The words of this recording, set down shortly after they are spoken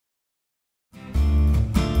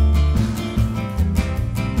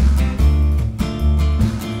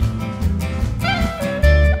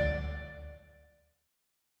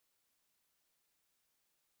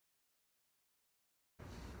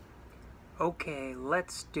Okay,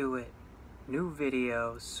 let's do it. New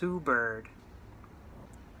video, Sue Bird.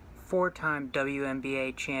 4-time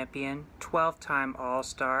WNBA champion, 12-time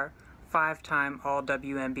All-Star, 5-time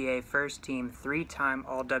All-WNBA First Team, 3-time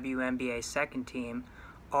All-WNBA Second Team,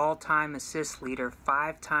 all-time assist leader,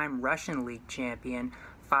 5-time Russian League champion,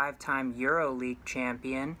 5-time Euro League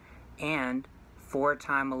champion, and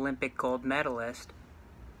 4-time Olympic gold medalist,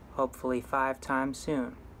 hopefully 5 times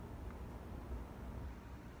soon.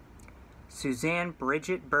 Suzanne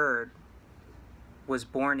Bridget Bird was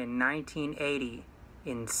born in 1980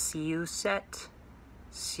 in Syosset,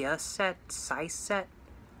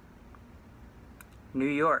 New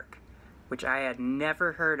York, which I had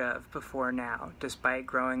never heard of before now, despite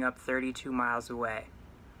growing up 32 miles away.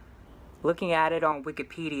 Looking at it on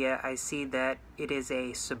Wikipedia, I see that it is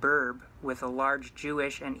a suburb with a large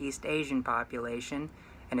Jewish and East Asian population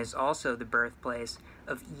and is also the birthplace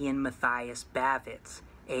of Ian Matthias Bavitz,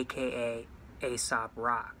 aka Aesop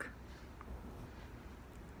Rock.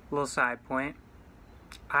 Little side point,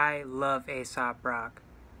 I love Aesop Rock,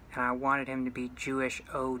 and I wanted him to be Jewish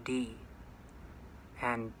OD.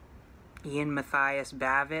 And Ian Matthias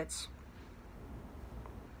Bavitz,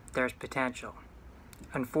 there's potential.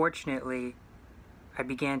 Unfortunately, I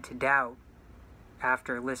began to doubt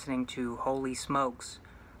after listening to Holy Smokes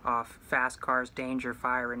off Fast Cars, Danger,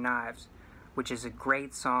 Fire, and Knives, which is a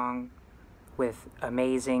great song with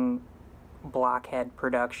amazing blockhead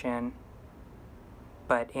production,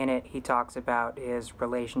 but in it he talks about his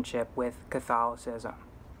relationship with Catholicism.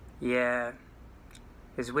 Yeah,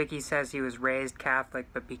 his wiki says he was raised Catholic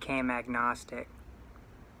but became agnostic.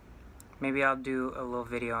 Maybe I'll do a little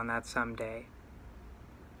video on that someday.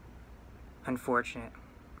 Unfortunate.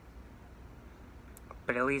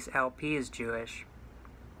 But at least LP is Jewish.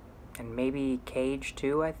 And maybe Cage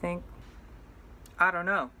too, I think? I don't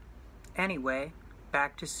know. Anyway,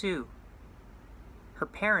 back to Sue. Her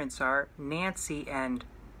parents are Nancy and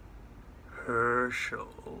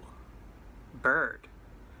Herschel Bird.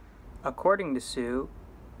 According to Sue,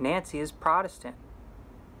 Nancy is Protestant,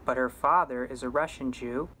 but her father is a Russian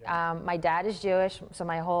Jew. My dad is Jewish, so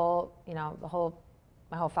my whole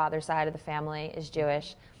father's side of the family is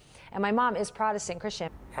Jewish. And my mom is Protestant Christian.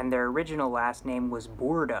 And their original last name was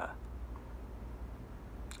Burda,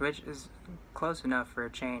 which is close enough for a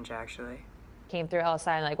change, actually. Came through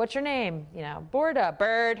LSI and like, what's your name? You know, Burda,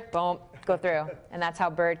 Bird, boom, go through. And that's how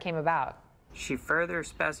Bird came about. She further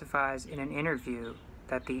specifies in an interview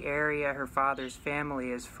that the area her father's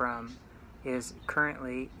family is from is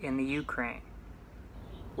currently in the Ukraine,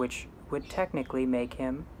 which would technically make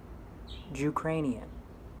him Ukrainian.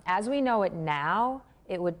 As we know it now,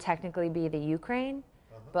 it would technically be the Ukraine,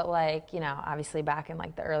 but like, you know, obviously back in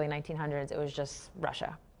like the early 1900s, it was just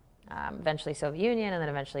Russia. Eventually Soviet Union, and then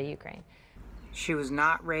eventually Ukraine. She was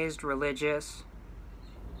not raised religious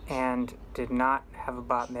and did not have a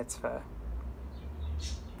bat mitzvah.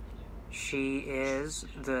 She is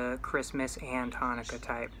the Christmas and Hanukkah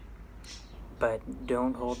type, but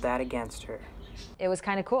don't hold that against her. It was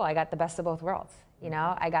kind of cool. I got the best of both worlds. You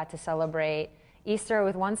know, I got to celebrate Easter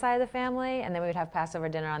with one side of the family, and then we would have Passover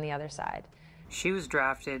dinner on the other side. She was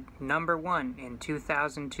drafted #1 in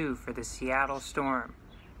 2002 for the Seattle Storm,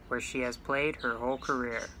 where she has played her whole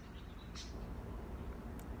career.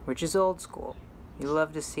 Which is old school. You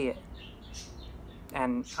love to see it.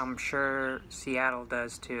 And I'm sure Seattle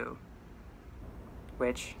does too.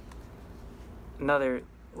 Which, another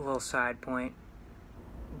little side point,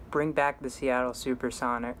 bring back the Seattle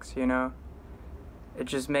Supersonics, you know? It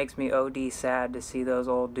just makes me OD sad to see those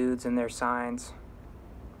old dudes in their signs.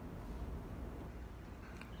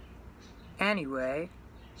 Anyway,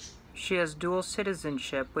 she has dual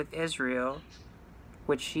citizenship with Israel,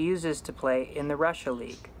 which she uses to play in the Russia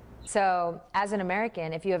League. So, as an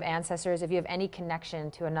American, if you have ancestors, if you have any connection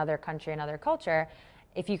to another country, another culture,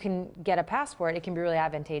 if you can get a passport, it can be really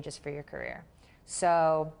advantageous for your career.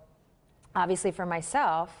 So, obviously for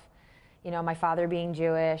myself, you know, my father being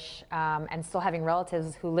Jewish and still having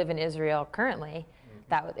relatives who live in Israel currently,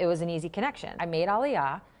 it was an easy connection. I made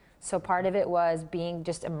Aliyah, so part of it was being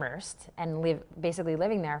just immersed and basically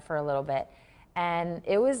living there for a little bit. And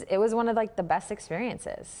it was one of like the best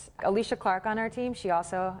experiences. Alicia Clark on our team, she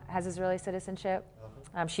also has Israeli citizenship.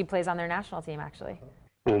 She plays on their national team, actually.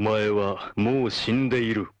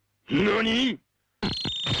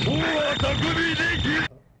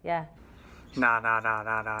 Yeah.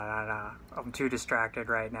 Nah. I'm too distracted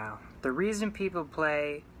right now. The reason people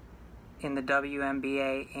play in the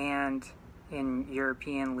WNBA and in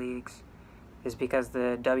European leagues is because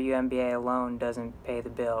the WNBA alone doesn't pay the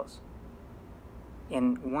bills.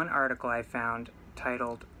 In one article I found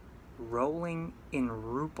titled "Rolling in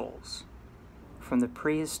Ruples," from the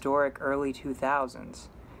prehistoric early 2000s.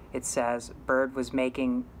 It says Bird was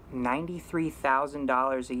making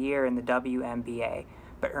 $93,000 a year in the WNBA,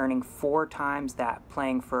 but earning 4 times that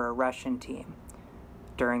playing for a Russian team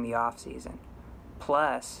during the offseason.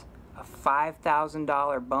 Plus, a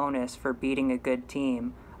 $5,000 bonus for beating a good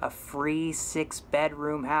team, a free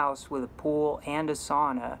 6-bedroom house with a pool and a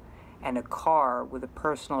sauna, and a car with a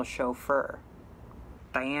personal chauffeur.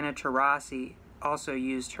 Diana Taurasi also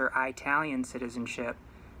used her Italian citizenship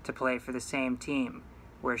to play for the same team,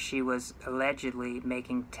 where she was allegedly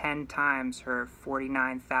making 10 times her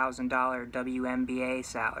 $49,000 WNBA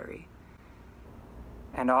salary.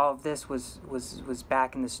 And all of this was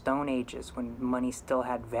back in the Stone Ages when money still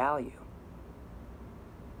had value.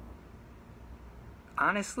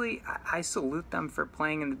 Honestly, I salute them for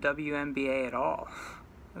playing in the WNBA at all.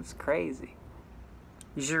 That's crazy.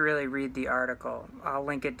 You should really read the article. I'll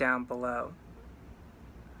link it down below.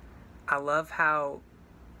 I love how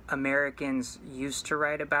Americans used to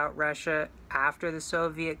write about Russia after the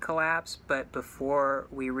Soviet collapse, but before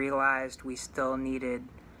we realized we still needed,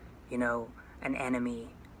 an enemy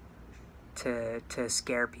to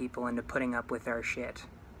scare people into putting up with our shit.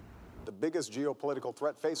 The biggest geopolitical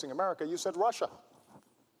threat facing America, you said Russia.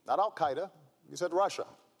 Not Al-Qaeda, you said Russia.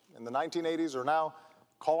 In the 1980s are now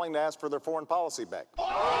calling to ask for their foreign policy back.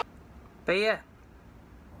 But yeah,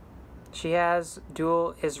 she has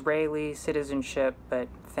dual Israeli citizenship, but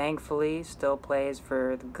thankfully still plays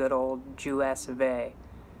for the good old US of A,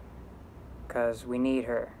 because we need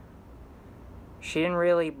her. She didn't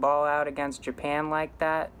really ball out against Japan like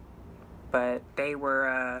that, but they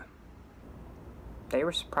were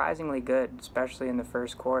surprisingly good, especially in the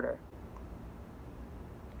first quarter.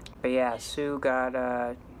 But yeah, Sue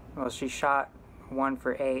got, she shot 1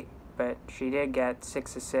 for 8, but she did get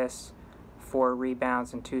 6 assists, 4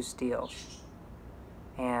 rebounds, and 2 steals.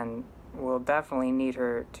 And we'll definitely need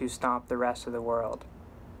her to stomp the rest of the world,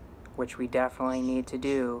 which we definitely need to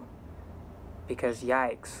do, because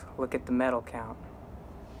yikes, look at the medal count.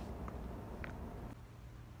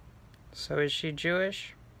 So is she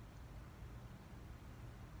Jewish?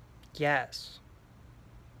 Yes.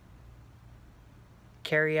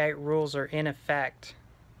 Karaite rules are in effect.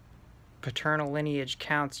 Paternal lineage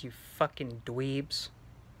counts, you fucking dweebs.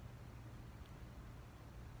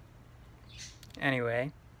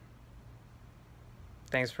 Anyway,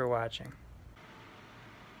 thanks for watching.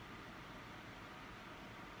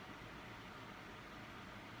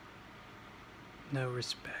 No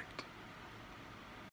respect.